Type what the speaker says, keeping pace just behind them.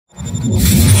Alright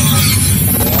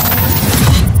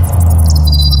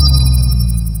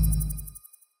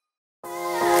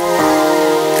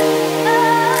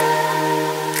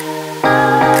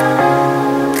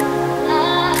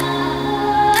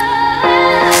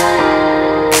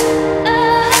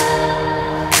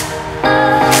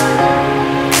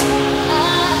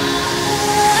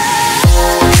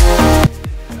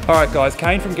guys,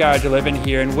 Kane from Garage 11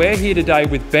 here, and we're here today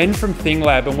with Ben from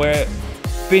ThingLab, and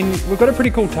we've got a pretty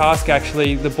cool task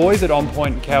actually. The boys at On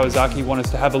Point and Kawasaki want us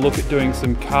to have a look at doing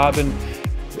some carbon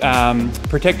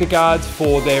protector guards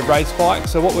for their race bike.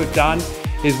 So what we've done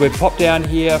is we've popped down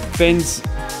here. Ben's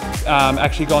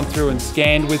actually gone through and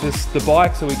scanned with us the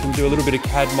bike so we can do a little bit of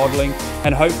CAD modeling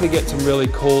and hopefully get some really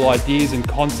cool ideas and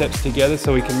concepts together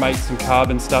so we can make some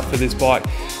carbon stuff for this bike.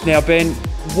 Now Ben,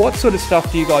 what sort of stuff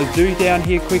do you guys do down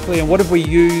here quickly, and what have we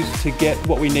used to get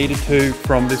what we needed to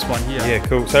from this one here? Yeah,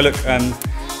 cool. So look,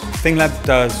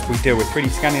 ThingLab we deal with 3D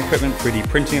scanning equipment, 3D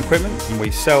printing equipment, and we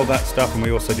sell that stuff, and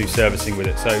we also do servicing with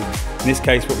it. So in this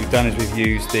case, what we've done is we've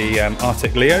used the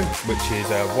Arctic Leo, which is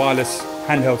a wireless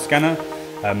handheld scanner,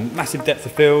 massive depth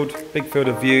of field, big field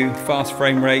of view, fast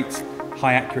frame rates,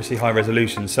 high accuracy, high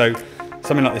resolution. So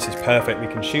something like this is perfect. We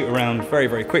can shoot around very,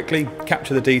 very quickly,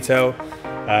 capture the detail,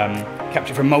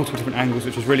 capture from multiple different angles,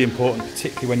 which is really important,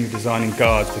 particularly when you're designing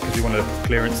guards, because you want to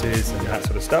clearances and that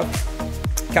sort of stuff.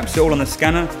 Capture it all on the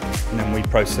scanner, and then we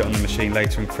process it on the machine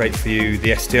later and create for you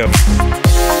the STL.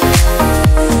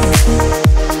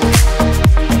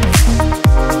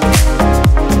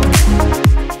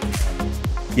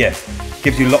 Yeah,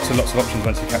 gives you lots of options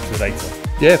once you capture the data.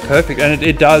 Yeah, perfect, and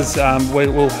it does.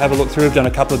 We'll have a look through. We've done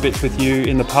a couple of bits with you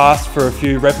in the past for a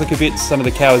few replica bits, some of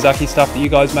the Kawasaki stuff that you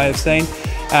guys may have seen.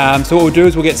 So what we'll do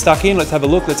is we'll get stuck in, let's have a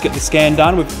look, let's get the scan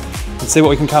done and see what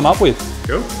we can come up with.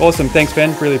 Cool. Awesome, thanks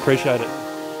Ben, really appreciate it.